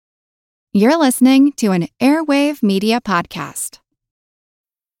You're listening to an Airwave Media Podcast.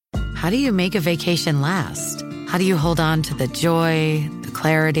 How do you make a vacation last? How do you hold on to the joy, the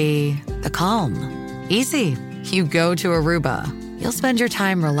clarity, the calm? Easy. You go to Aruba. You'll spend your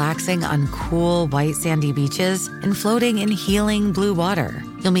time relaxing on cool, white, sandy beaches and floating in healing blue water.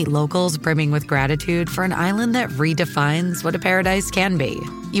 You'll meet locals brimming with gratitude for an island that redefines what a paradise can be.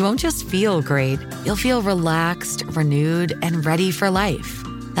 You won't just feel great, you'll feel relaxed, renewed, and ready for life.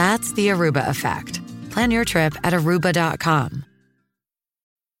 That's the Aruba effect. Plan your trip at Aruba.com.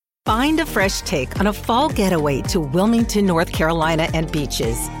 Find a fresh take on a fall getaway to Wilmington, North Carolina and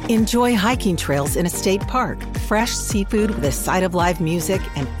beaches. Enjoy hiking trails in a state park, fresh seafood with a side of live music,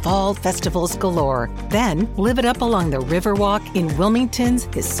 and fall festivals galore. Then live it up along the Riverwalk in Wilmington's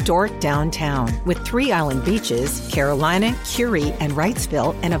historic downtown. With 3 island beaches, Carolina, Curie, and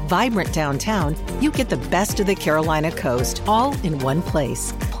Wrightsville, and a vibrant downtown, you get the best of the Carolina coast, all in one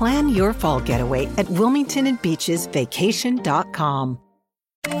place. Plan your fall getaway at WilmingtonandBeachesVacation.com.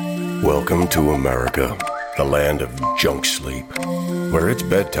 Welcome to America, the land of junk sleep, where it's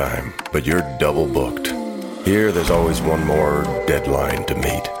bedtime, but you're double booked. Here, there's always one more deadline to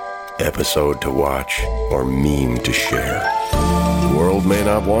meet, episode to watch, or meme to share. The world may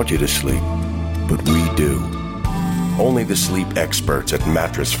not want you to sleep, but we do. Only the sleep experts at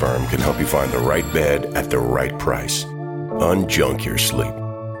Mattress Firm can help you find the right bed at the right price. Unjunk your sleep.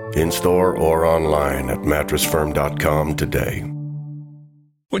 In-store or online at mattressfirm.com today.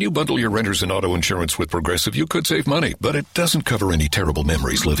 When you bundle your renters and auto insurance with Progressive, you could save money, but it doesn't cover any terrible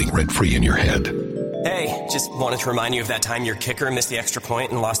memories living rent-free in your head. Hey, just wanted to remind you of that time your kicker missed the extra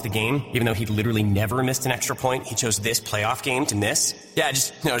point and lost the game. Even though he literally never missed an extra point, he chose this playoff game to miss. Yeah, I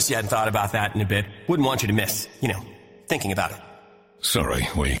just noticed you hadn't thought about that in a bit. Wouldn't want you to miss, thinking about it. Sorry,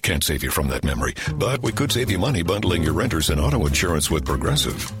 we can't save you from that memory, but we could save you money bundling your renters and auto insurance with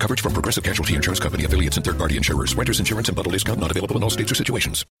Progressive. Coverage from Progressive Casualty Insurance Company, affiliates, and third-party insurers. Renters insurance and bundle discount not available in all states or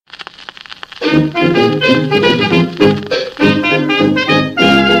situations.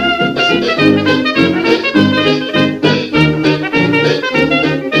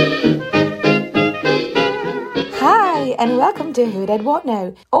 Hi, and welcome to Who Did What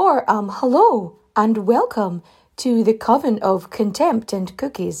Now? Or, hello, and welcome to the coven of contempt and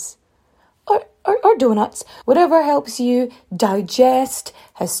cookies. Or donuts. Whatever helps you digest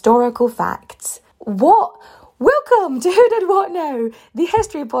historical facts. What? Welcome to Who Did What Now? The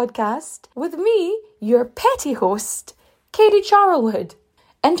history podcast with me, your petty host, Katie Charlwood,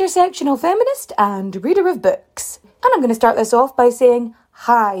 intersectional feminist and reader of books. And I'm going to start this off by saying,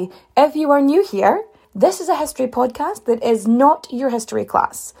 hi, if you are new here, this is a history podcast that is not your history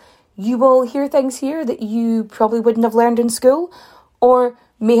class. You will hear things here that you probably wouldn't have learned in school, or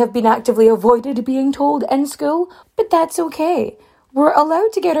may have been actively avoided being told in school, but that's okay. We're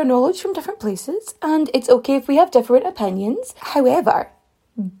allowed to get our knowledge from different places, and it's okay if we have different opinions. However,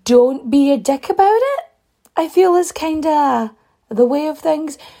 don't be a dick about it, I feel is kinda the way of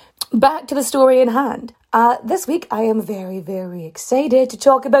things. Back to the story in hand. This week I am very, very excited to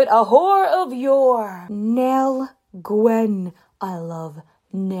talk about a whore of yore, Nell Gwynn. I love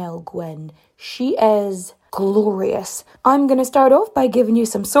Nell Gwynn. She is glorious. I'm going to start off by giving you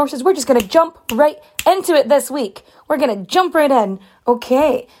some sources. We're just going to jump right into it this week. We're going to jump right in.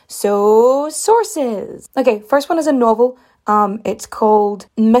 Okay, so sources. Okay, first one is a novel. It's called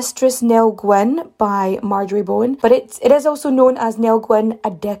Mistress Nell Gwynn by Marjorie Bowen, but it is also known as Nell Gwynn,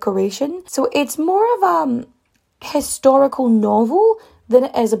 A Decoration. So it's more of a historical novel than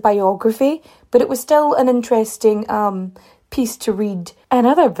it is a biography, but it was still an interesting piece to read.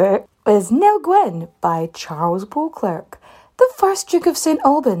 Another book is Nell Gwynn by Charles Beauclerk, the first Duke of St.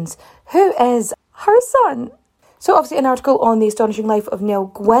 Albans, who is her son. So obviously an article on the astonishing life of Nell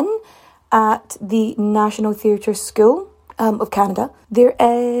Gwynn at the National Theatre School of Canada. There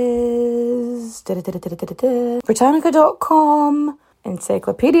is Britannica.com,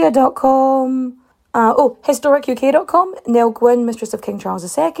 Encyclopedia.com, HistoricUK.com, Nell Gwynn, Mistress of King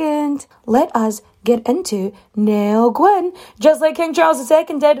Charles II. Let us get into Nell Gwynn, just like King Charles II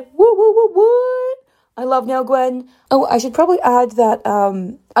did. Woo, woo, woo, woo. I love Nell Gwynn. Oh, I should probably add that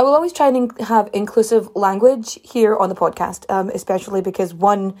I will always try and have inclusive language here on the podcast, especially because,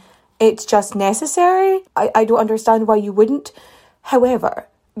 one, it's just necessary. I don't understand why you wouldn't. However,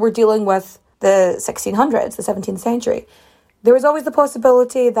 we're dealing with the 1600s, the 17th century. There is always the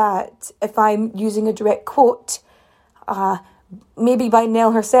possibility that if I'm using a direct quote, maybe by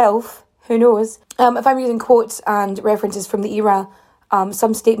Nell herself, who knows, if I'm using quotes and references from the era,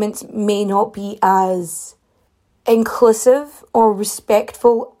 some statements may not be as inclusive or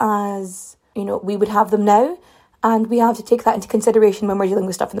respectful as, we would have them now. and we have to take that into consideration when we're dealing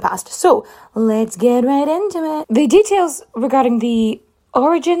with stuff in the past. So let's get right into it. The details regarding the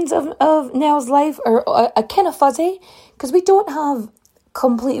origins of Nell's life are a kind of fuzzy, because we don't have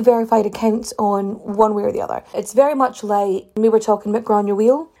complete verified accounts on one way or the other. It's very much like we were talking about Grania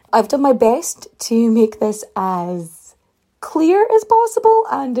Wheel. I've done my best to make this as clear as possible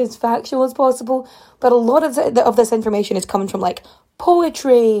and as factual as possible, but a lot of this information is coming from like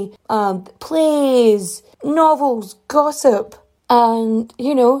poetry, plays, novels, gossip, and,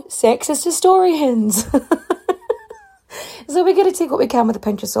 you know, sexist historians. So we got to take what we can with a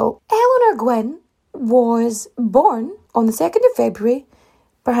pinch of salt. Eleanor Gwynn was born on the 2nd of February,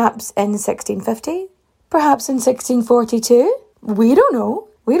 perhaps in 1650, perhaps in 1642. We don't know.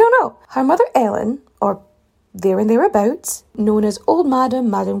 Her mother Ellen, or there and thereabouts, known as Old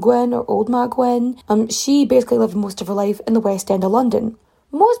Madam Gwynn, or Old Ma Gwynn, she basically lived most of her life in the West End of London.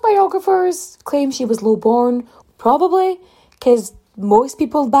 Most biographers claim she was low-born, probably because most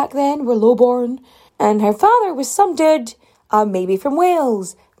people back then were low-born, and her father was some dude, maybe from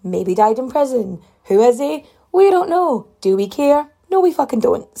Wales, maybe died in prison. Who is he? We don't know. Do we care? No, we fucking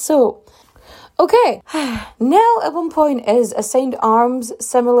don't. So, okay. Nell at one point is assigned arms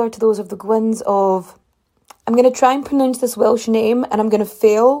similar to those of the Gwynns of... I'm going to try and pronounce this Welsh name, and I'm going to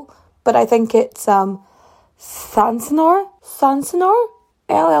fail, but I think it's Llansanor? Llansanor.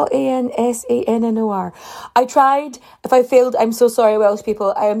 I tried. If I failed, I'm so sorry, Welsh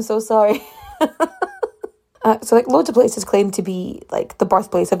people. I am so sorry. So, like, loads of places claim to be, like, the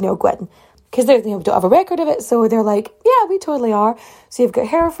birthplace of Nell Gwynn, because they don't have a record of it, so they're like, yeah, we totally are. So you've got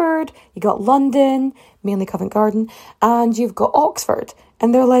Hereford, you got London, mainly Covent Garden, and you've got Oxford,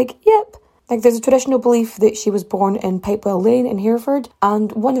 and they're like, yep. Like, there's a traditional belief that she was born in Pipewell Lane in Hereford,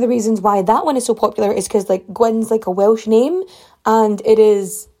 and one of the reasons why that one is so popular is because, like, Gwyn's, like, a Welsh name, and it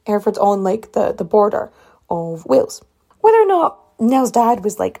is, Hereford's on, like, the border of Wales. Whether or not Nell's dad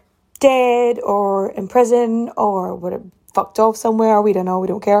was, like, dead or in prison or would have fucked off somewhere, we don't know, we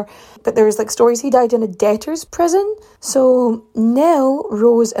don't care. But there's, like, stories he died in a debtor's prison. So Nell,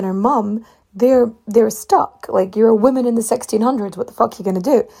 Rose, and her mum, they're stuck. Like, you're a woman in the 1600s, what the fuck are you gonna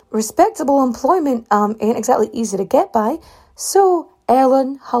do? Respectable employment ain't exactly easy to get by. So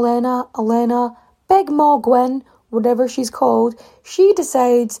Ellen, Helena, Elena, Big Ma Gwynn, whatever she's called, she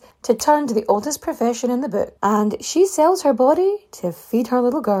decides to turn to the oldest profession in the book, and she sells her body to feed her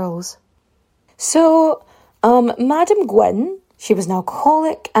little girls. So, Madam Gwynn, she was an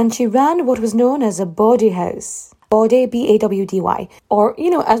alcoholic, and she ran what was known as a bawdy house. Bawdy, B-A-W-D-Y, or, you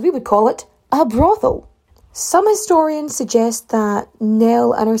know, as we would call it, a brothel. Some historians suggest that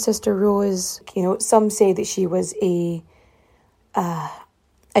Nell and her sister Rose, you know, some say that she was a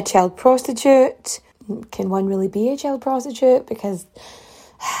child prostitute. Can one really be a child prostitute? Because,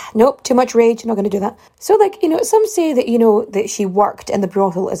 nope, too much rage, not going to do that. So, like, you know, some say that, you know, that she worked in the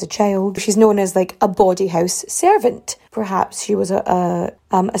brothel as a child. She's known as, like, a bawdy house servant. Perhaps she was a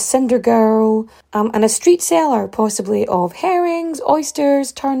cinder girl, and a street seller, possibly, of herrings,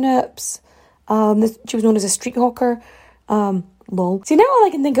 oysters, turnips. She was known as a street hawker. Lol. See, now all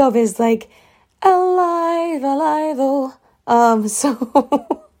I can think of is, like, alive, oh.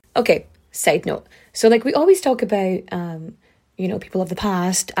 So, okay, side note. So, like, we always talk about, you know, people of the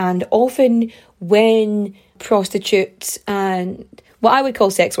past, and often when prostitutes and what I would call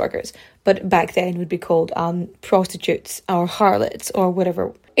sex workers, but back then would be called prostitutes or harlots or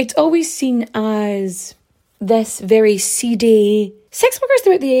whatever, it's always seen as this very seedy... Sex workers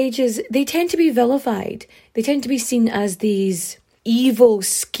throughout the ages, they tend to be vilified. They tend to be seen as these evil,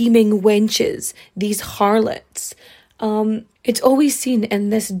 scheming wenches, these harlots. It's always seen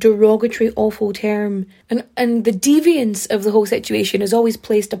in this derogatory, awful term, and the deviance of the whole situation is always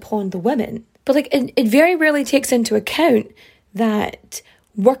placed upon the women. But, like, it very rarely takes into account that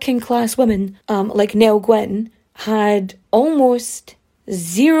working class women, like Nell Gwynn, had almost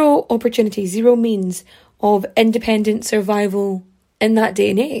zero opportunity, zero means of independent survival in that day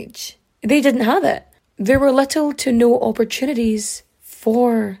and age. They didn't have it. There were little to no opportunities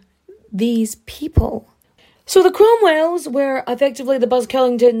for these people. So the Cromwells were effectively the Buzz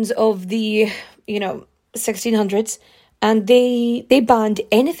Killingtons of the, 1600s, and they banned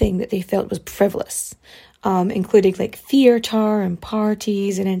anything that they felt was frivolous, including, like, theatre and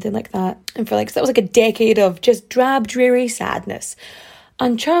parties and anything like that. And so that was like a decade of just drab, dreary sadness.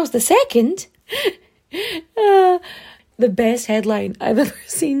 And Charles II, the best headline I've ever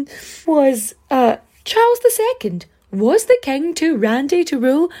seen was, Charles II, was the king too randy to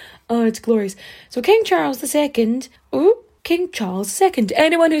rule? Oh, it's glorious. So King Charles II, King Charles II,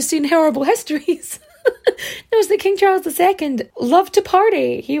 anyone who's seen horrible histories, No, it's that King Charles II loved to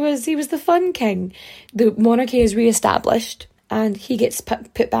party. He was the fun king. The monarchy is re-established and he gets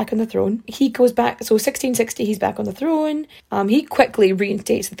put back on the throne. He goes back, so 1660 he's back on the throne. He quickly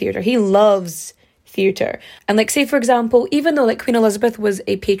reinstates the theatre. He loves theatre. And like, say for example, even though like Queen Elizabeth was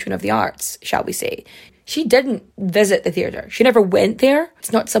a patron of the arts, shall we say, she didn't visit the theatre. She never went there.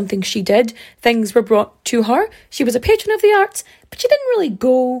 It's not something she did. Things were brought to her. She was a patron of the arts, but she didn't really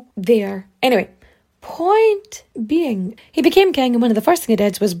go there. Anyway, point being, he became king and one of the first things he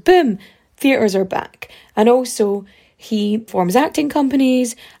did was, boom, theatres are back. And also, he forms acting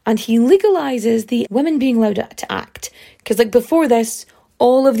companies and he legalises the women being allowed to act. Because like before this,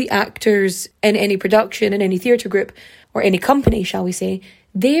 all of the actors in any production, in any theatre group, or any company, shall we say,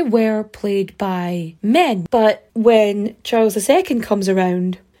 they were played by men. But when Charles II comes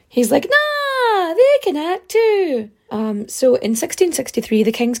around, he's like, nah, they can act too. So in 1663,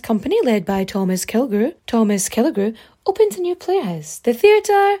 the King's Company, led by Thomas Killigrew, opens a new playhouse, the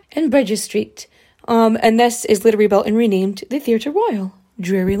Theatre in Bridges Street. And this is later rebuilt and renamed the Theatre Royal,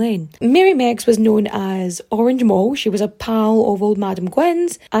 Drury Lane. Mary Meggs was known as Orange Moll. She was a pal of old Madam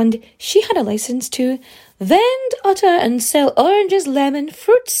Gwynn's, and she had a licence to vend, utter and sell oranges, lemon,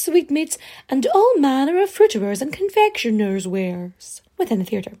 fruits, sweetmeats, and all manner of fruiterers' and confectioners' wares within the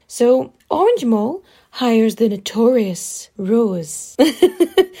theatre. So Orange Moll hires the notorious Rose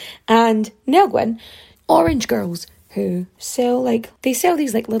and Nell Gwynn, orange girls, who sell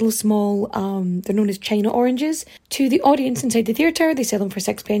these little small, they're known as China oranges, to the audience inside the theatre. They sell them for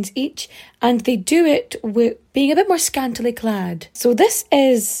 6 pence each, and they do it with being a bit more scantily clad. So this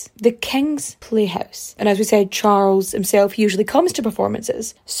is the King's Playhouse. And as we said, Charles himself usually comes to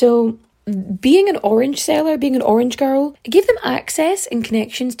performances. So being an orange seller, being an orange girl, it gave them access and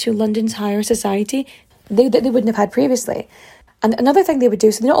connections to London's higher society that they wouldn't have had previously. And another thing they would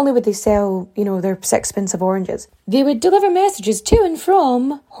do, so not only would they sell, their 6 pence of oranges, they would deliver messages to and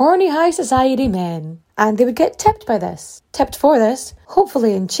from horny high society men. And they would get tipped for this,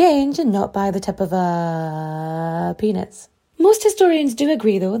 hopefully in change and not by the tip of peanuts. Most historians do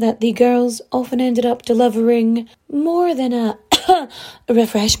agree, though, that the girls often ended up delivering more than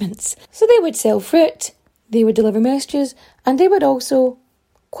refreshments. So they would sell fruit, they would deliver messages, and they would also,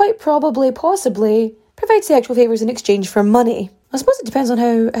 quite probably, possibly, provide sexual favours in exchange for money. I suppose it depends on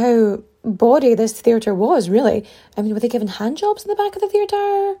how bawdy this theatre was, really. I mean, were they given handjobs in the back of the theatre?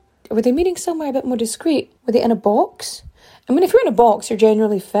 Or were they meeting somewhere a bit more discreet? Were they in a box? I mean, if you're in a box, you're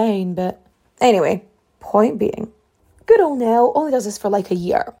generally fine, but... Anyway, point being, good old Nell only does this for like a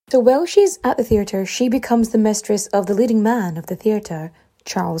year. So while she's at the theatre, she becomes the mistress of the leading man of the theatre,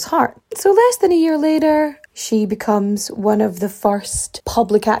 Charles Hart. So less than a year later, she becomes one of the first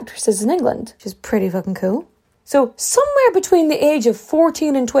public actresses in England, which is pretty fucking cool. So somewhere between the age of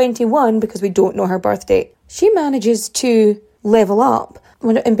 14 and 21, because we don't know her birth date, she manages to level up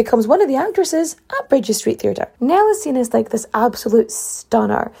and becomes one of the actresses at Bridges Street Theatre. Nell is seen as like this absolute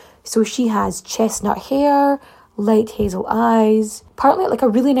stunner. So she has chestnut hair, light hazel eyes, partly like a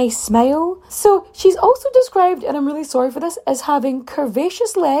really nice smile. So she's also described, and I'm really sorry for this, as having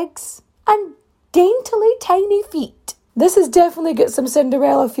curvaceous legs and daintily tiny feet. This has definitely got some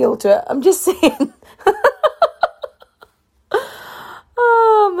Cinderella feel to it. I'm just saying.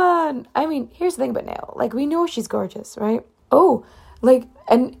 Oh man. I mean, here's the thing about Nell. Like, we know she's gorgeous, right? Oh, like,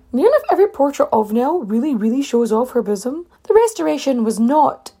 and nearly every portrait of Nell really, really shows off her bosom. The Restoration was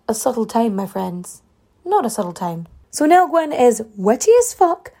not a subtle time, my friends. Not a subtle time. So Nell Gwynn is witty as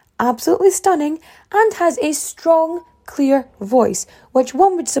fuck, absolutely stunning, and has a strong, clear voice, which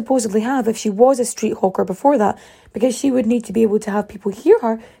one would supposedly have if she was a street hawker before that, because she would need to be able to have people hear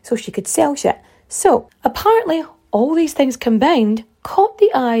her so she could sell shit. So, apparently, all these things combined caught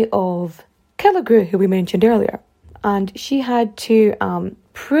the eye of Killigrew, who we mentioned earlier, and she had to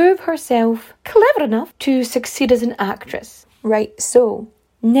prove herself clever enough to succeed as an actress. Right, so,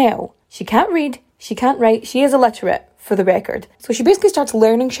 Nell, she can't read, she can't write, she is illiterate, for the record. So she basically starts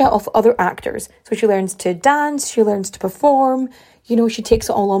learning shit off other actors. So she learns to dance, she learns to perform, she takes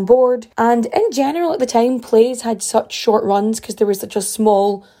it all on board. And in general, at the time, plays had such short runs because there was such a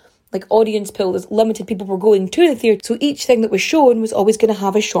small audience pool, as limited people were going to the theatre. So each thing that was shown was always going to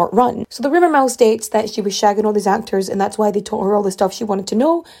have a short run. So the rumour mill states that she was shagging all these actors, and that's why they taught her all the stuff she wanted to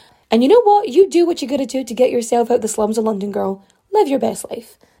know. And you know what? You do what you gotta do to get yourself out the slums of London, girl. Live your best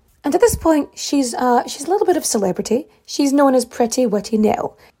life. And at this point, she's a little bit of celebrity. She's known as Pretty Witty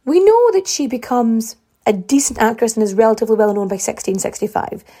Nell. We know that she becomes a decent actress and is relatively well known by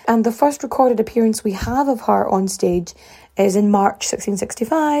 1665. And the first recorded appearance we have of her on stage is in March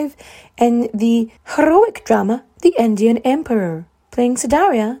 1665 in the heroic drama The Indian Emperor, playing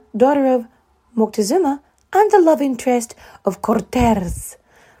Sidaria, daughter of Moctezuma, and the love interest of Cortez,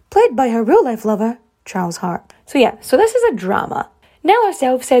 played by her real-life lover, Charles Hart. So this is a drama. Nell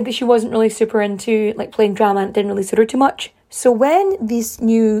herself said that she wasn't really super into playing drama and it didn't really suit her too much. So when this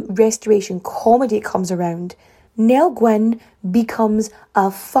new restoration comedy comes around, Nell Gwynn becomes a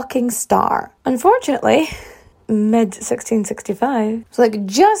fucking star. Unfortunately, mid-1665, so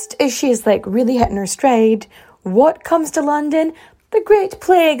just as she's really hitting her stride, what comes to London? The Great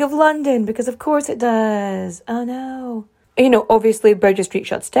Plague of London, because of course it does. Oh no. Obviously Bridget Street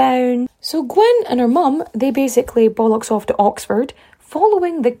shuts down. So Gwynn and her mum, they basically bollocks off to Oxford,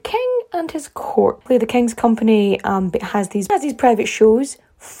 following the king and his court. The king's company has these private shows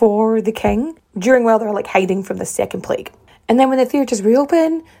for the king while they're hiding from the second plague. And then when the theatres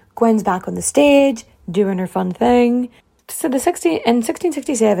reopen, Gwyn's back on the stage, doing her fun thing. So in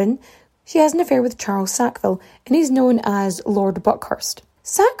 1667, she has an affair with Charles Sackville, and he's known as Lord Buckhurst.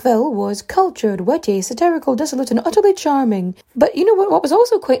 Sackville was cultured, witty, satirical, dissolute, and utterly charming. But you know what was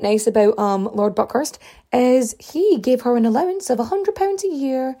also quite nice about Lord Buckhurst is he gave her an allowance of £100 a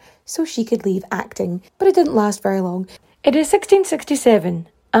year so she could leave acting. But it didn't last very long. It is 1667,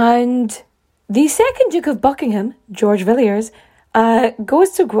 and the second Duke of Buckingham, George Villiers, goes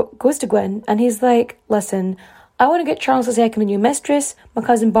to Gwynn, and he's like, listen, I want to get Charles II a new mistress, my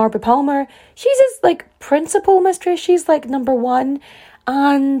cousin Barbara Palmer. She's his principal mistress, she's number one.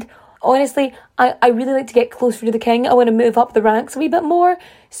 And honestly, I really like to get closer to the king. I want to move up the ranks a wee bit more.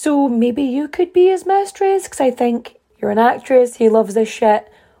 So maybe you could be his mistress, because I think you're an actress. He loves this shit.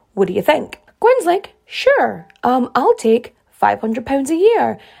 What do you think? Gwyn's like, sure. I'll take £500 a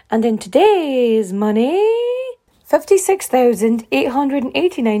year. And in today's money,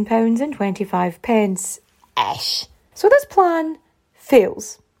 £56,889.25. Ish. So this plan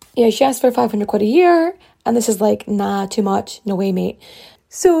fails. Yeah, she asked for £500 a year. And this is nah, too much. No way, mate.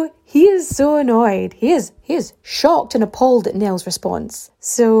 So he is so annoyed. He is shocked and appalled at Nell's response.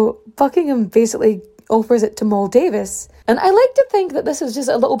 So Buckingham basically offers it to Moll Davis. And I like to think that this is just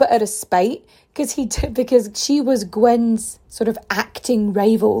a little bit out of spite, because she was Gwyn's sort of acting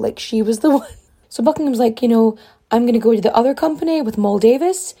rival. She was the one. So Buckingham's I'm going to go to the other company with Moll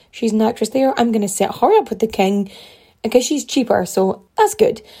Davis. She's an actress there. I'm going to set her up with the king because she's cheaper. So that's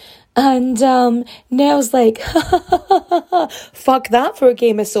good. And Nell's like, fuck that for a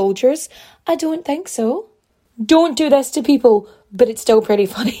game of soldiers. I don't think so. Don't do this to people, but it's still pretty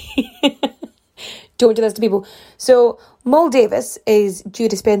funny. Don't do this to people. So Moll Davis is due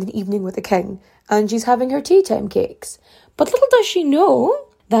to spend an evening with the king, and she's having her tea time cakes. But little does she know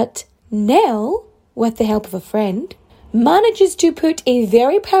that Nell, with the help of a friend, manages to put a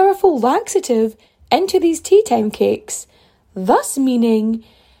very powerful laxative into these tea time cakes, thus meaning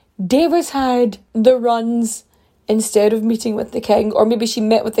Davis had the runs instead of meeting with the king, or maybe she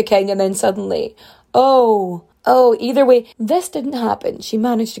met with the king and then suddenly, either way, this didn't happen. She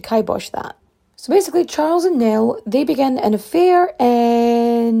managed to kibosh that. So basically, Charles and Nell, they begin an affair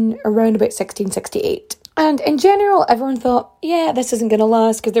in around about 1668. And in general, everyone thought, yeah, this isn't going to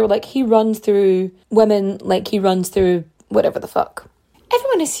last, because they were he runs through women like he runs through whatever the fuck.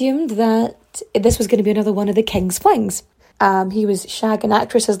 Everyone assumed that this was going to be another one of the king's flings. He was shagging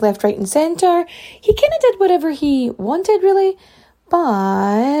actresses left, right and centre. He kind of did whatever he wanted, really.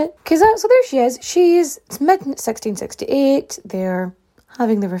 But, so there she is. It's mid-1668. They're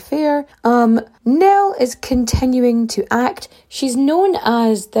having their affair. Nell is continuing to act. She's known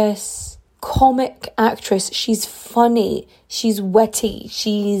as this comic actress. She's funny. She's witty.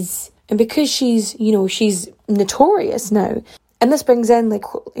 And because she's notorious now. And this brings in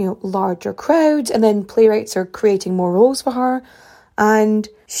larger crowds, and then playwrights are creating more roles for her. And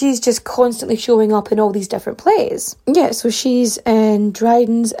she's just constantly showing up in all these different plays. Yeah, so she's in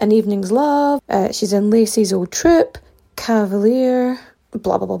Dryden's An Evening's Love. She's in Lacey's Old Troupe, Cavalier,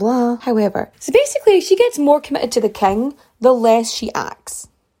 blah, blah, blah, blah. However, so basically she gets more committed to the king the less she acts.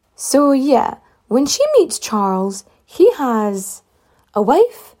 So yeah, when she meets Charles, he has a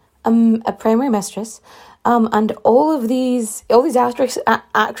wife, a primary mistress, and all these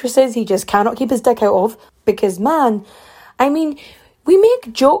actresses he just cannot keep his dick out of, because we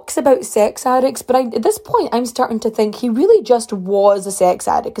make jokes about sex addicts, but at this point I'm starting to think he really just was a sex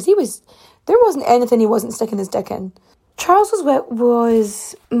addict, because there wasn't anything he wasn't sticking his dick in. Charles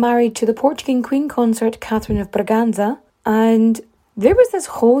was married to the Portuguese Queen consort Catherine of Braganza, and there was this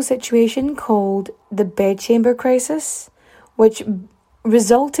whole situation called the bedchamber crisis, which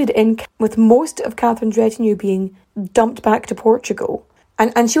resulted with most of Catherine's retinue being dumped back to Portugal.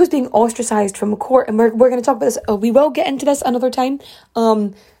 And she was being ostracised from court, and we're going to talk about this. We will get into this another time.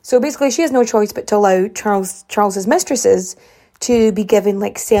 So basically, she has no choice but to allow Charles's mistresses to be given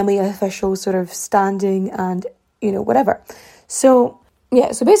like semi-official sort of standing and, whatever. So,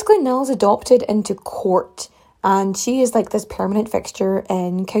 yeah, so basically Nell's adopted into court, and she is like this permanent fixture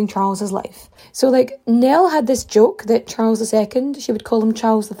in King Charles's life. So like Nell had this joke that Charles II, she would call him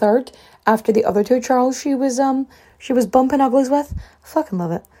Charles III after the other two Charles she was bumping uglies with. I fucking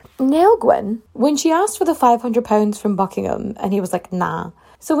love it. Nell Gwynn, when she asked for the £500 from Buckingham, and he was like, nah.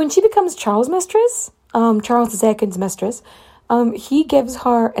 So when she becomes Charles' mistress, Charles II's mistress, he gives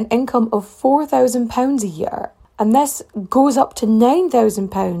her an income of £4,000 a year. And this goes up to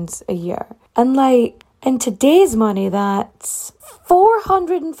 £9,000 a year. And like, in today's money, that's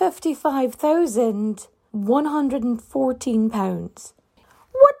 £455,114.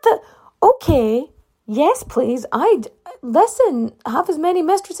 What the? Okay. Yes, please. Listen, have as many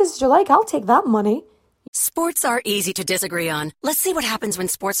mistresses as you like. I'll take that money. Sports are easy to disagree on. Let's see what happens when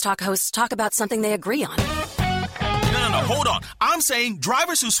sports talk hosts talk about something they agree on. No, hold on. I'm saying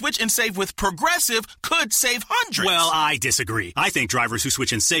drivers who switch and save with Progressive could save hundreds. Well, I disagree. I think drivers who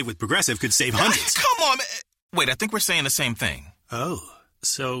switch and save with Progressive could save hundreds. Come on, man. Wait, I think we're saying the same thing. Oh,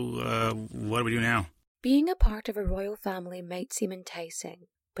 so, what do we do now? Being a part of a royal family might seem enticing,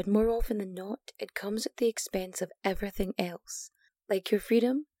 but more often than not, it comes at the expense of everything else, like your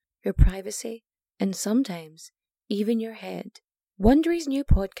freedom, your privacy, and sometimes even your head. Wondery's new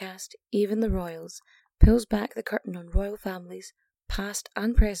podcast, Even the Royals, pulls back the curtain on royal families, past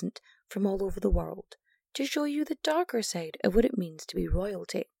and present, from all over the world, to show you the darker side of what it means to be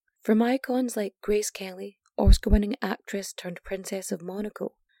royalty. From icons like Grace Kelly, Oscar-winning actress turned Princess of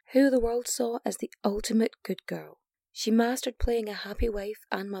Monaco, who the world saw as the ultimate good girl. She mastered playing a happy wife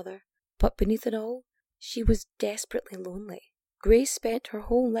and mother, but beneath it all, she was desperately lonely. Grace spent her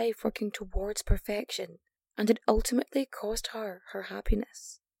whole life working towards perfection, and it ultimately cost her her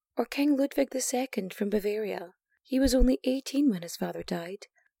happiness. Or King Ludwig II from Bavaria. He was only 18 when his father died,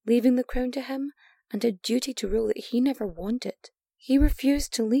 leaving the crown to him and a duty to rule that he never wanted. He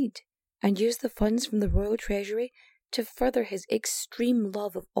refused to lead, and used the funds from the royal treasury to further his extreme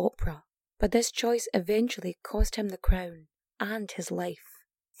love of opera. But this choice eventually cost him the crown and his life.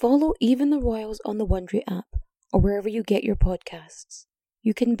 Follow Even the Royals on the Wondery app or wherever you get your podcasts.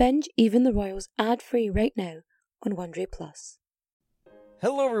 You can binge Even the Royals ad-free right now on Wondery Plus.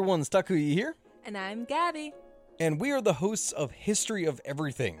 Hello everyone, Stakuyi here. And I'm Gabby. And we are the hosts of History of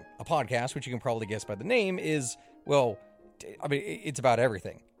Everything, a podcast which you can probably guess by the name is, well, it's about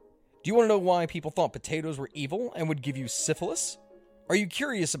everything. Do you want to know why people thought potatoes were evil and would give you syphilis? Are you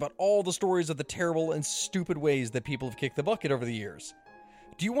curious about all the stories of the terrible and stupid ways that people have kicked the bucket over the years?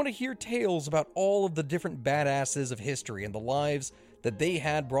 Do you want to hear tales about all of the different badasses of history and the lives that they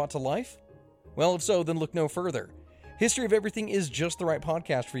had brought to life? Well, if so, then look no further. History of Everything is just the right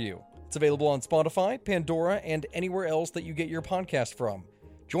podcast for you. It's available on Spotify, Pandora, and anywhere else that you get your podcast from.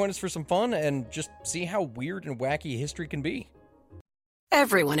 Join us for some fun and just see how weird and wacky history can be.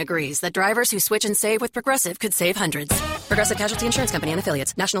 Everyone agrees that drivers who switch and save with Progressive could save hundreds. Progressive Casualty Insurance Company and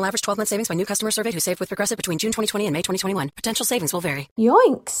Affiliates. National average 12-month savings by new customer surveyed who saved with Progressive between June 2020 and May 2021. Potential savings will vary.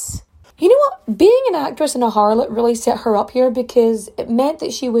 Yoinks. You know what? Being an actress and a harlot really set her up here because it meant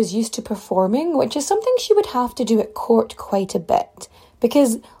that she was used to performing, which is something she would have to do at court quite a bit.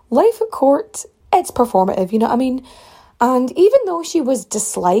 Because life at court, it's performative, you know what I mean? And even though she was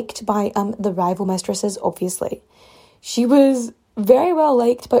disliked by the rival mistresses, obviously, she was very well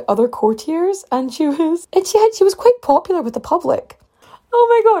liked by other courtiers, and she was quite popular with the public. Oh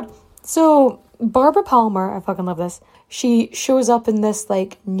my god. So Barbara Palmer, I fucking love this, she shows up in this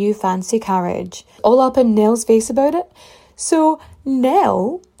like new fancy carriage, all up in Nell's face about it. So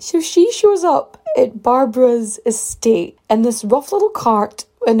she shows up at Barbara's estate in this rough little cart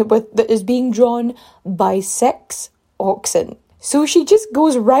that is being drawn by 6 oxen. So she just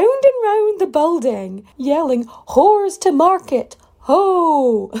goes round and round the building yelling, "Whores to market,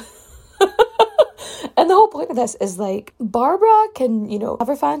 ho!" And the whole point of this is like, Barbara can, have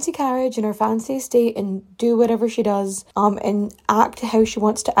her fancy carriage and her fancy estate and do whatever she does, and act how she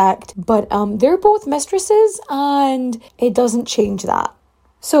wants to act. But they're both mistresses, and it doesn't change that.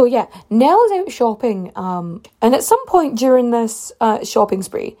 So yeah, Nell is out shopping, and at some point during this shopping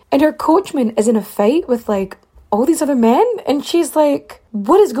spree, and her coachman is in a fight with like all these other men, and she's like,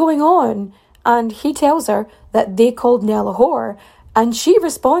 "What is going on?" And he tells her that they called Nell a whore, and she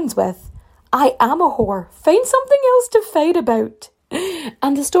responds with, "I am a whore. Find something else to fight about."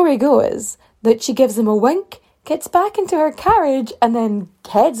 And the story goes that she gives him a wink, gets back into her carriage, and then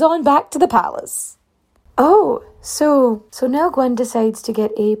heads on back to the palace. Oh, so Nell Gwynn decides to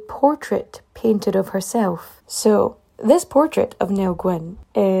get a portrait painted of herself. So this portrait of Nell Gwynn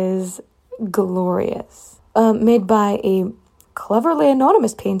is glorious. Made by a cleverly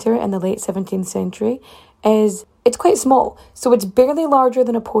anonymous painter in the late 17th century is, it's quite small, so it's barely larger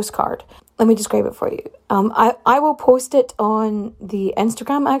than a postcard. Let me describe it for you. I will post it on the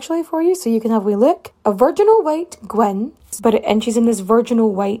Instagram actually for you, so you can have a wee look. A virginal white Gwynn, and she's in this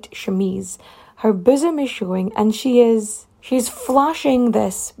virginal white chemise. Her bosom is showing, and she's flashing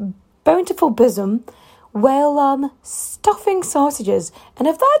this bountiful bosom while stuffing sausages. And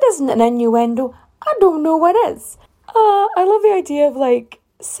if that isn't an innuendo, I don't know what is. I love the idea of like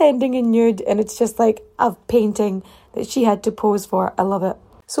sending a nude, and it's just like a painting that she had to pose for. I love it.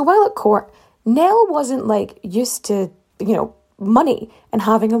 So while at court, Nell wasn't like used to, money and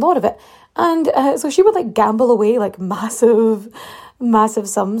having a lot of it. And so she would like gamble away like massive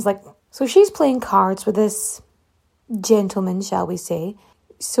sums. So she's playing cards with this gentleman, shall we say.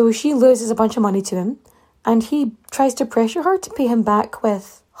 So she loses a bunch of money to him, and he tries to pressure her to pay him back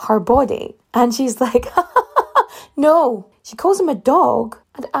with her body. And she's like, no. She calls him a dog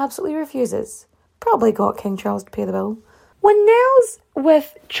and absolutely refuses. Probably got King Charles to pay the bill. When Nell's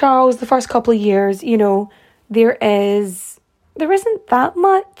with Charles the first couple of years, there isn't that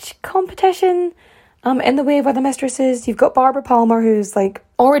much competition in the way of other mistresses. You've got Barbara Palmer, who's like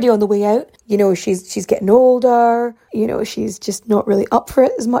already on the way out. She's getting older. She's just not really up for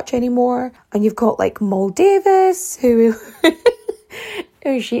it as much anymore. And you've got like Moll Davis, who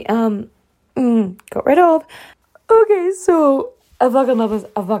she got rid of. Okay, so I fucking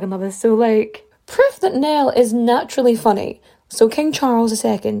love this. So like, proof that Nell is naturally funny. So King Charles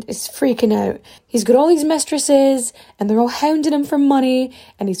II is freaking out. He's got all these mistresses and they're all hounding him for money,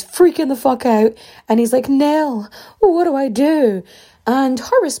 and he's freaking the fuck out. And he's like, Nell, what do I do? And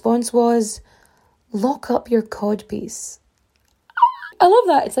her response was, lock up your codpiece. I love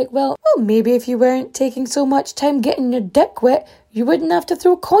that. It's like, well, maybe if you weren't taking so much time getting your dick wet, you wouldn't have to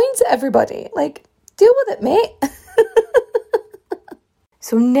throw coins at everybody. Like, deal with it, mate.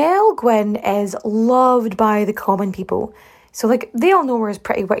 So Nell Gwynn is loved by the common people. So like, they all know her as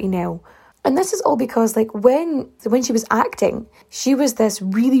Pretty Witty Nell. And this is all because like when she was acting, she was this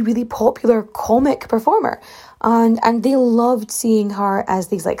really, really popular comic performer. And they loved seeing her as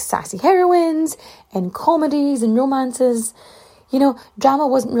these like sassy heroines in comedies and romances. Drama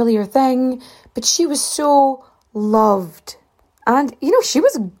wasn't really her thing, but she was so loved. And, she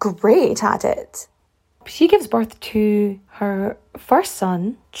was great at it. She gives birth to her first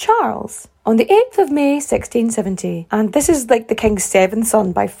son, Charles, on the 8th of May, 1670. And this is like the king's seventh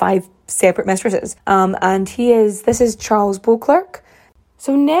son by 5 separate mistresses. And this is Charles Beauclerk.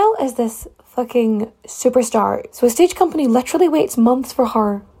 So Nell is this fucking superstar. So a stage company literally waits months for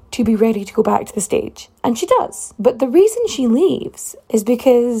her to be ready to go back to the stage. And she does. But the reason she leaves is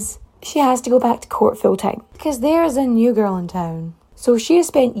because she has to go back to court full time. Because there's a new girl in town. So she has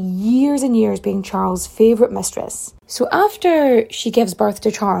spent years and years being Charles' favourite mistress. So after she gives birth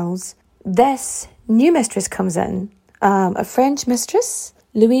to Charles, this new mistress comes in, a French mistress,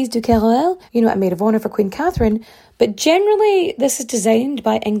 Louise de Keroualle, a maid of honour for Queen Catherine. But generally, this is designed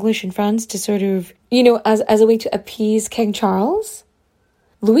by English and France to sort of, as a way to appease King Charles.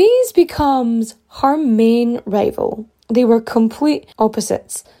 Louise becomes her main rival. They were complete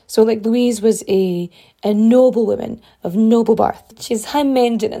opposites. So like Louise was a noble woman of noble birth. She's high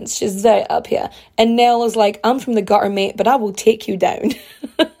maintenance. She's very up here. And Nell is like, I'm from the gutter, mate, but I will take you down.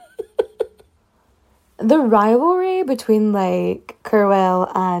 The rivalry between like Keroualle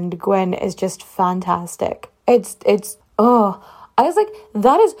and Gwynn is just fantastic. I was like,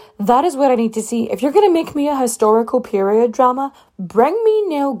 that is what I need to see. If you're going to make me a historical period drama, bring me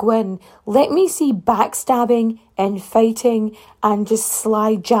Nell Gwynn. Let me see backstabbing and fighting and just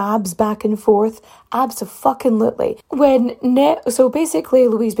sly jabs back and forth. Abso-fucking-lutely. So basically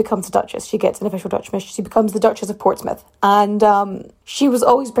Louise becomes a duchess. She gets an official Dutch mistress. She becomes the Duchess of Portsmouth. And she was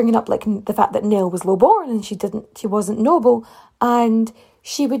always bringing up like the fact that Nell was low-born and she wasn't noble. And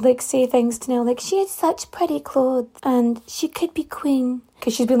she would like say things to Nell like, she had such pretty clothes and she could be queen.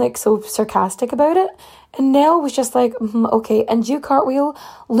 Because she's been like so sarcastic about it. And Nell was just like, okay. And you, Cartwheel,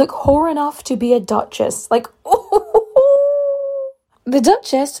 look whore enough to be a duchess. Like, oh. The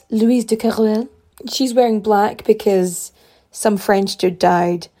Duchess, Louise de Keroualle, she's wearing black because some French dude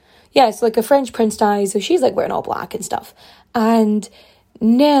died. Yeah, it's like a French prince dies, so she's like wearing all black and stuff. And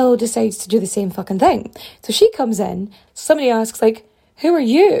Nell decides to do the same fucking thing. So she comes in, somebody asks like, who are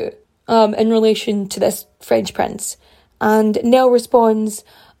you in relation to this French prince? And Nell responds,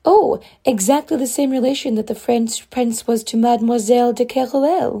 oh, exactly the same relation that the French prince was to Mademoiselle de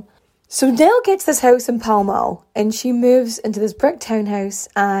Keroualle. So Nell gets this house in Pall Mall and she moves into this brick townhouse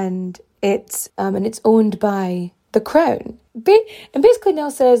and it's owned by the crown. And basically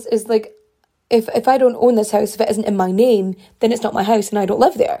Nell says is like, if I don't own this house, if it isn't in my name, then it's not my house and I don't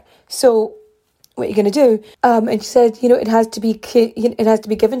live there. So what are you going to do? And she said, it has to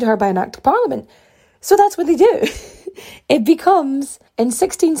be given to her by an act of parliament. So that's what they do. It becomes, in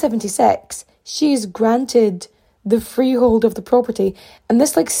 1676, she's granted the freehold of the property, and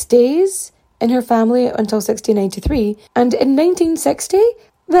this stays in her family until 1693. And in 1960,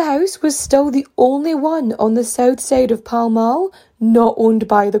 the house was still the only one on the south side of Pall Mall not owned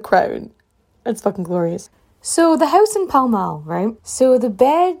by the Crown. It's fucking glorious. So the house in Pall Mall, right? So the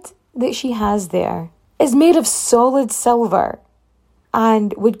bed that she has there is made of solid silver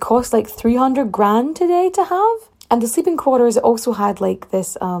and would cost 300 grand today to have. And the sleeping quarters also had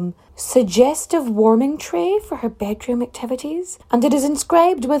this suggestive warming tray for her bedroom activities. And it is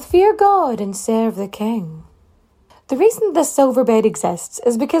inscribed with "Fear God and serve the King." The reason this silver bed exists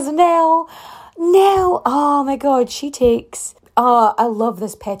is because Nell, oh my God, she takes... I love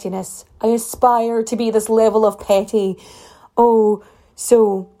this pettiness. I aspire to be this level of petty. Oh,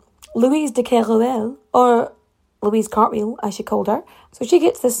 so Louise de Keroualle, or Louise Cartwheel, as she called her. So she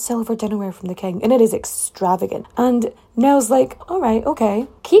gets this silver dinnerware from the king, and it is extravagant. And Nell's like, all right, okay,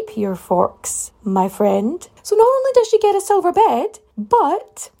 keep your forks, my friend. So not only does she get a silver bed,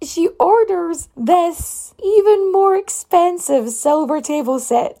 but she orders this even more expensive silver table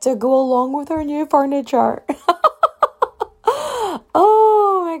set to go along with her new furniture.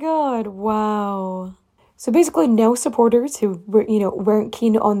 Oh my God, wow. So basically, Nell supporters who weren't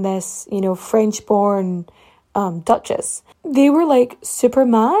keen on this, French-born Duchess, they were super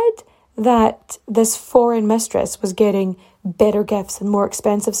mad that this foreign mistress was getting better gifts and more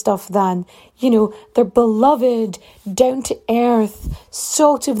expensive stuff than, their beloved, down-to-earth,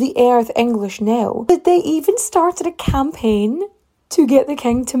 salt-of-the-earth English Nell. But they even started a campaign to get the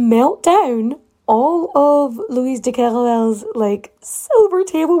king to melt down all of Louise de Keroualle's silver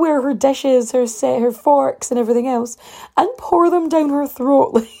tableware, her dishes, her set, her forks and everything else, and pour them down her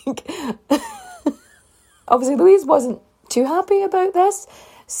throat. Obviously Louise wasn't too happy about this,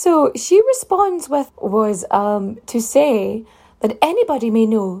 so she responds to say that anybody may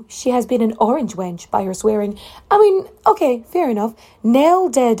know she has been an orange wench by her swearing. I mean, okay, fair enough. Nell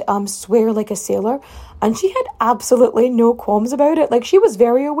did swear like a sailor, and she had absolutely no qualms about it. She was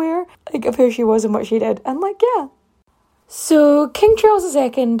very aware of who she was and what she did. And yeah. So King Charles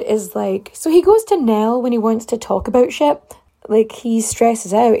II is so he goes to Nell when he wants to talk about shit. He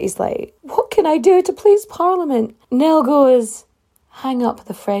stresses out. He's like, what can I do to please Parliament? Nell goes, hang up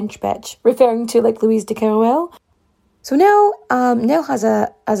the French bitch, referring to Louise de Keroualle. So Nell has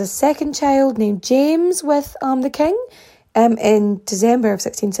a second child named James with the king in December of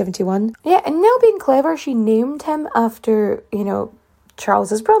 1671. Yeah, and Nell, being clever, she named him after,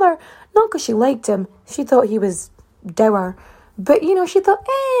 Charles's brother. Not because she liked him. She thought he was dour. But, she thought,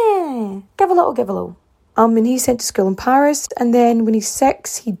 give a little. And he's sent to school in Paris. And then when he's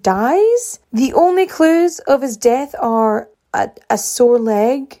 6, he dies. The only clues of his death are a sore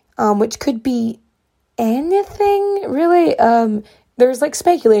leg, which could be anything, really. There's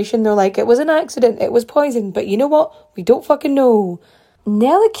speculation. They're it was an accident, it was poison, but you know what? We don't fucking know.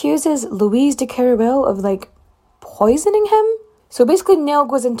 Nell accuses Louise de Keroualle of poisoning him. So basically Nell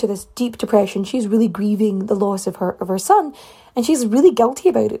goes into this deep depression. She's really grieving the loss of her son, and she's really guilty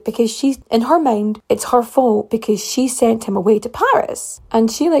about it because in her mind, it's her fault because she sent him away to Paris, and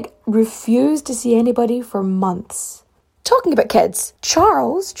she refused to see anybody for months. Talking about kids,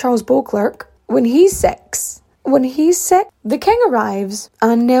 Charles Beauclerk, when he's 6, the king arrives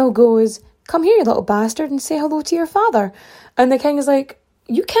and Nell goes, come here, you little bastard, and say hello to your father. And the king is like,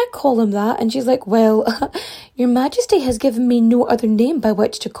 you can't call him that. And she's like, well, your majesty has given me no other name by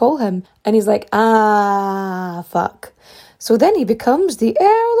which to call him. And he's like, fuck. So then he becomes the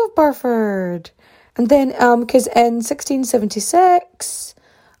Earl of Burford. And then, because in 1676,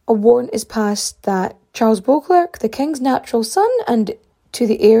 a warrant is passed that Charles Beauclerk, the king's natural son, and to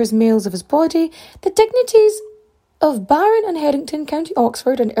the heirs males of his body, the dignities of Baron and Headington, County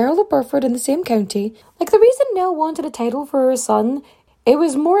Oxford, and Earl of Burford in the same county. The reason Nell wanted a title for her son, it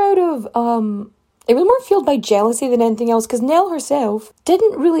was more fueled by jealousy than anything else, because Nell herself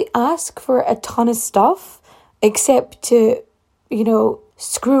didn't really ask for a ton of stuff, except to,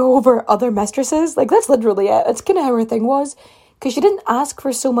 screw over other mistresses. That's literally it. That's kind of how her thing was. Because she didn't ask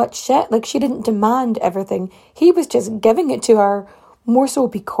for so much shit. She didn't demand everything. He was just giving it to her, more so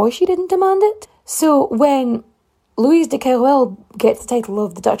because she didn't demand it. So when Louise de Keroualle gets the title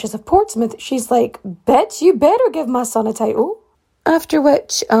of the Duchess of Portsmouth, she's like, bitch, you better give my son a title. After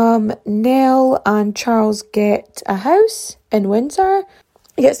which, Nell and Charles get a house in Windsor.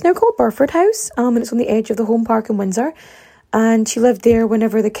 Yeah, it's now called Burford House, and it's on the edge of the Home Park in Windsor. and she lived there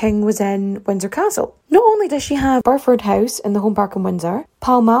whenever the king was in Windsor Castle. Not only does she have Burford House in the Home Park in Windsor,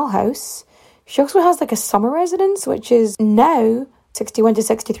 Pall Mall House, she also has like a summer residence, which is now 61 to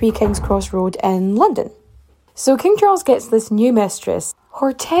 63 King's Cross Road in London. So King Charles gets this new mistress.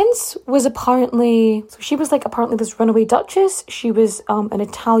 Hortense was apparently this runaway duchess. She was an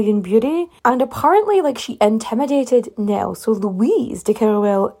Italian beauty, and apparently she intimidated Nell. So Louise de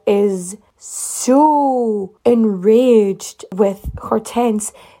Keroualle is so enraged with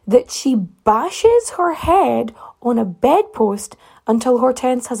Hortense that she bashes her head on a bedpost until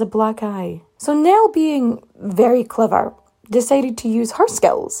Hortense has a black eye. So Nell, being very clever, decided to use her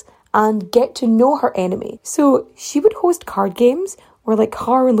skills and get to know her enemy. So she would host card games where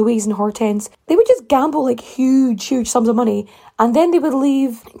her and Louise and Hortense, they would just gamble huge sums of money, and then they would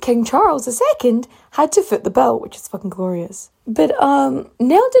leave King Charles II had to foot the bill, which is fucking glorious. But Nell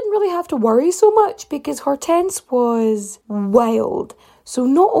didn't really have to worry so much because Hortense was wild. So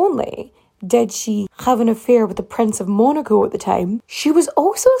not only did she have an affair with the Prince of Monaco at the time, she was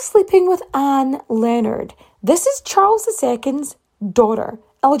also sleeping with Anne Leonard. This is Charles II's daughter.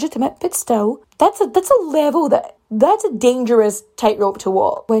 Illegitimate, but still, that's a level that's a dangerous tightrope to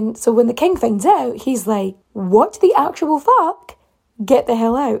walk. When the king finds out, he's like, what the actual fuck? Get the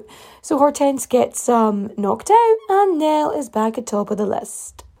hell out. So Hortense gets knocked out, and Nell is back at top of the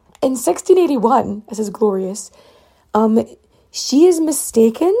list. In 1681, this is glorious, she is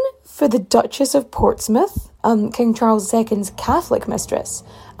mistaken for the Duchess of Portsmouth, King Charles II's Catholic mistress,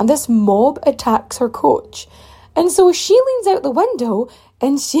 and this mob attacks her coach. And so she leans out the window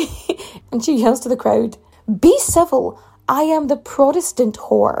and she yells to the crowd, "Be civil, I am the Protestant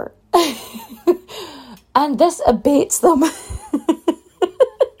whore." And this abates them.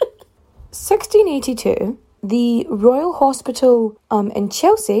 1682, the Royal Hospital in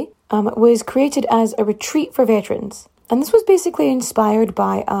Chelsea was created as a retreat for veterans. And this was basically inspired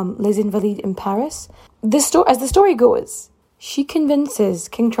by Les Invalides in Paris. As the story goes, she convinces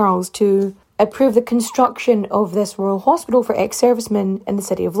King Charles to approve the construction of this Royal Hospital for ex-servicemen in the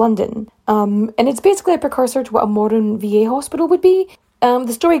City of London. And it's basically a precursor to what a modern VA hospital would be.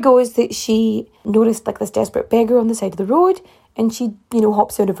 The story goes that she noticed this desperate beggar on the side of the road, and she,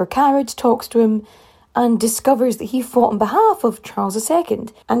 hops out of her carriage, talks to him, and discovers that he fought on behalf of Charles II.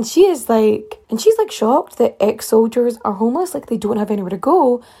 And she's shocked that ex-soldiers are homeless, they don't have anywhere to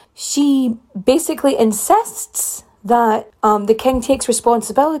go. She basically insists that the king takes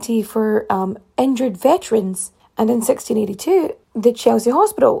responsibility for injured veterans, and in 1682, the Chelsea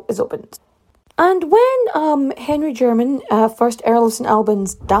Hospital is opened. And when Henry German, 1st Earl of St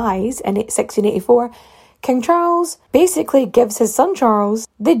Albans, dies in 1684, King Charles basically gives his son Charles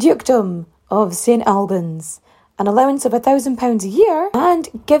the dukedom of St Albans, an allowance of £1,000 a year, and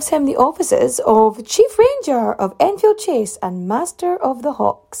gives him the offices of Chief Ranger of Enfield Chase and Master of the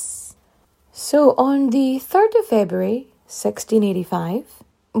Hawks. So on the 3rd of February, 1685,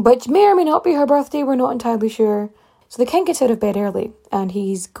 which may or may not be her birthday, we're not entirely sure. So the king gets out of bed early and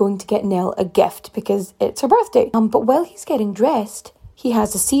he's going to get Nell a gift because it's her birthday. But while he's getting dressed, he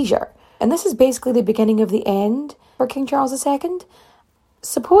has a seizure. And this is basically the beginning of the end for King Charles II.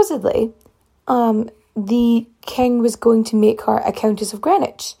 Supposedly, the king was going to make her a Countess of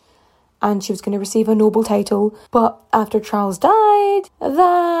Greenwich, and she was going to receive a noble title. But after Charles died,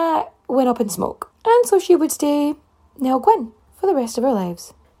 that went up in smoke. And so she would stay Nell Gwynn for the rest of her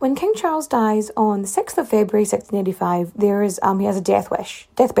lives. When King Charles dies on the 6th of February 1685, he has a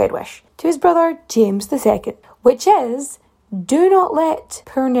deathbed wish, to his brother James II, which is, do not let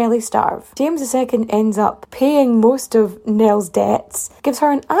poor Nellie starve. James II ends up paying most of Nell's debts, gives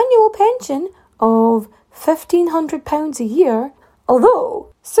her an annual pension of £1,500 a year,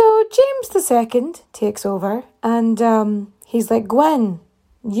 so James II takes over, and he's like, Gwynn,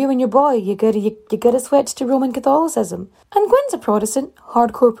 you and your boy, you gotta switch to Roman Catholicism. And Gwynn's a Protestant,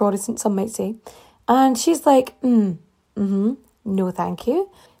 hardcore Protestant, some might say. And she's like, no thank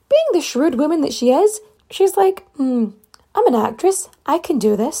you. Being the shrewd woman that she is, she's like, I'm an actress, I can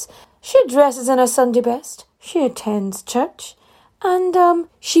do this. She dresses in her Sunday best, she attends church, and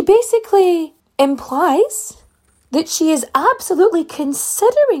she basically implies that she is absolutely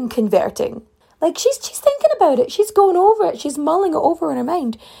considering converting. She's thinking about it. She's going over it. She's mulling it over in her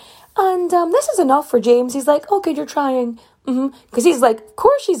mind. And this is enough for James. He's like, okay, you're trying. Because he's like, of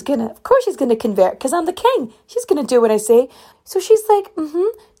course she's gonna convert, because I'm the king. She's gonna do what I say. So she's like,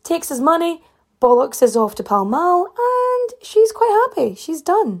 takes his money, bollocks is off to Pall Mall, and she's quite happy. She's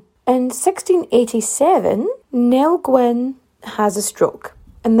done. In 1687, Nell Gwynn has a stroke,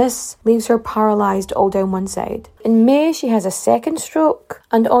 and this leaves her paralysed all down one side. In May, she has a second stroke,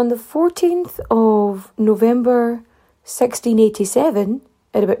 and on the 14th of November 1687,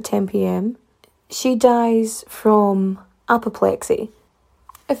 at about 10 p.m, she dies from apoplexy.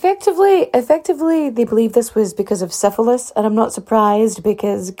 Effectively, they believe this was because of syphilis, and I'm not surprised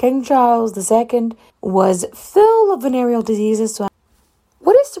because King Charles II was full of venereal diseases. So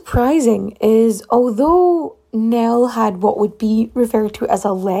what is surprising is, although Nell had what would be referred to as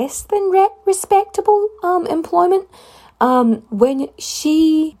a less than respectable employment, when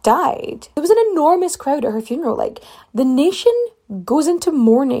she died, there was an enormous crowd at her funeral. Like, the nation goes into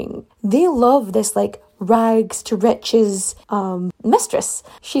mourning. They love this, like, rags to riches mistress.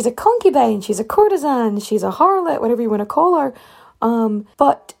 She's a concubine, she's a courtesan, she's a harlot, whatever you want to call her.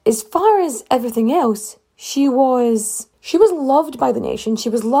 But as far as everything else, she was loved by the nation. She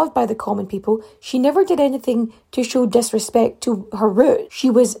was loved by the common people. She never did anything to show disrespect to her roots. She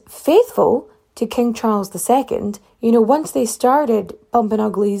was faithful to King Charles II. You know, once they started bumping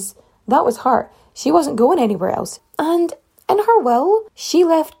uglies, that was her. She wasn't going anywhere else. And in her will, she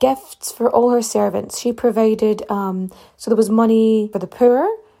left gifts for all her servants. She provided, so there was money for the poor.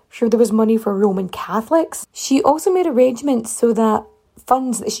 Sure, there was money for Roman Catholics. She also made arrangements so that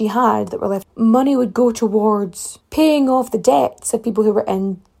funds that she had that were left, money would go towards paying off the debts of people who were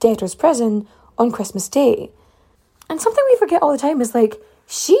in debtor's prison on Christmas Day. And something we forget all the time is, like,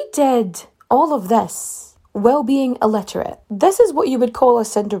 she did all of this while being illiterate. This is what you would call a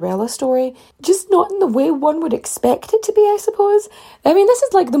Cinderella story, just not in the way one would expect it to be, I suppose. I mean, this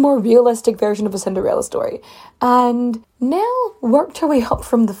is like the more realistic version of a Cinderella story. And Nell worked her way up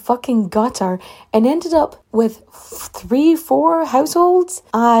from the fucking gutter and ended up with 3-4 households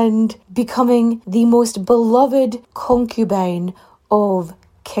and becoming the most beloved concubine of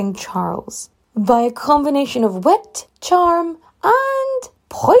King Charles by a combination of wit, charm, and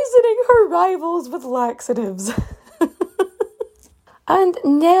poisoning her rivals with laxatives. And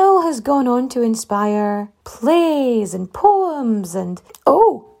Nell has gone on to inspire plays and poems and...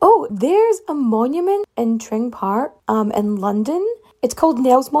 Oh, there's a monument in Tring Park in London. It's called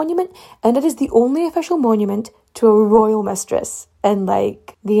Nell's Monument, and it is the only official monument to a royal mistress in,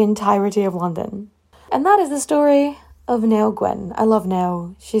 like, the entirety of London. And that is the story of Nell Gwynn. I love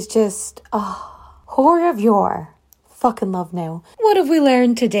Nell. She's just... whore of yore. Fucking love Nell. What have we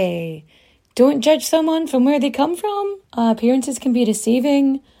learned today? Don't judge someone from where they come from. Appearances can be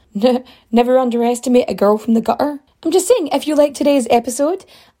deceiving. Never underestimate a girl from the gutter. I'm just saying, if you like today's episode,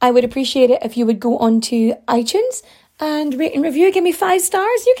 I would appreciate it if you would go onto iTunes and rate and review. Give me 5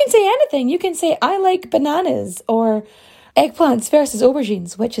 stars. You can say anything. You can say, I like bananas, or eggplants versus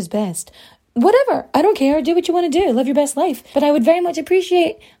aubergines. Which is best? Whatever, I don't care. Do what you want to do. Live your best life. But I would very much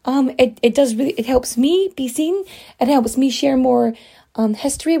appreciate, it helps me be seen. It helps me share more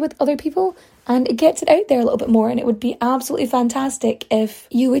history with other people, and it gets it out there a little bit more, and it would be absolutely fantastic if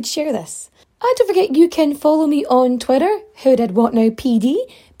you would share this. And don't forget, you can follow me on Twitter, Who Did What Now PD,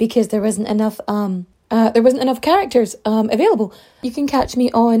 because there wasn't enough characters available. You can catch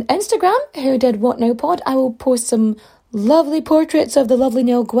me on Instagram, Who Did What Now Pod. I will post some lovely portraits of the lovely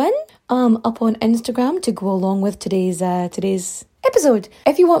Nell Gwynn up on Instagram to go along with today's episode.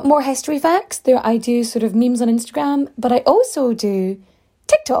 If you want more history facts, there I do sort of memes on Instagram, but I also do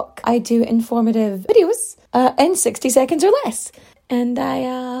TikTok. I do informative videos in 60 seconds or less. And I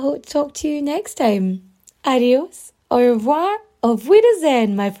hope to talk to you next time. Adios, au revoir, auf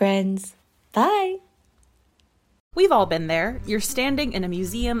Wiedersehen, my friends. Bye. We've all been there. You're standing in a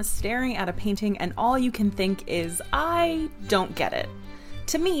museum staring at a painting and all you can think is, I don't get it.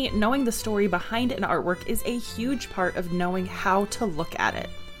 To me, knowing the story behind an artwork is a huge part of knowing how to look at it.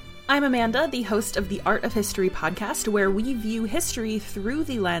 I'm Amanda, the host of the Art of History podcast, where we view history through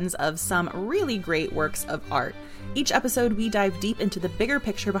the lens of some really great works of art. Each episode, we dive deep into the bigger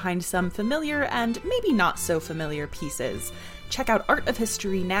picture behind some familiar and maybe not so familiar pieces. Check out Art of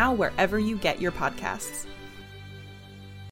History now wherever you get your podcasts.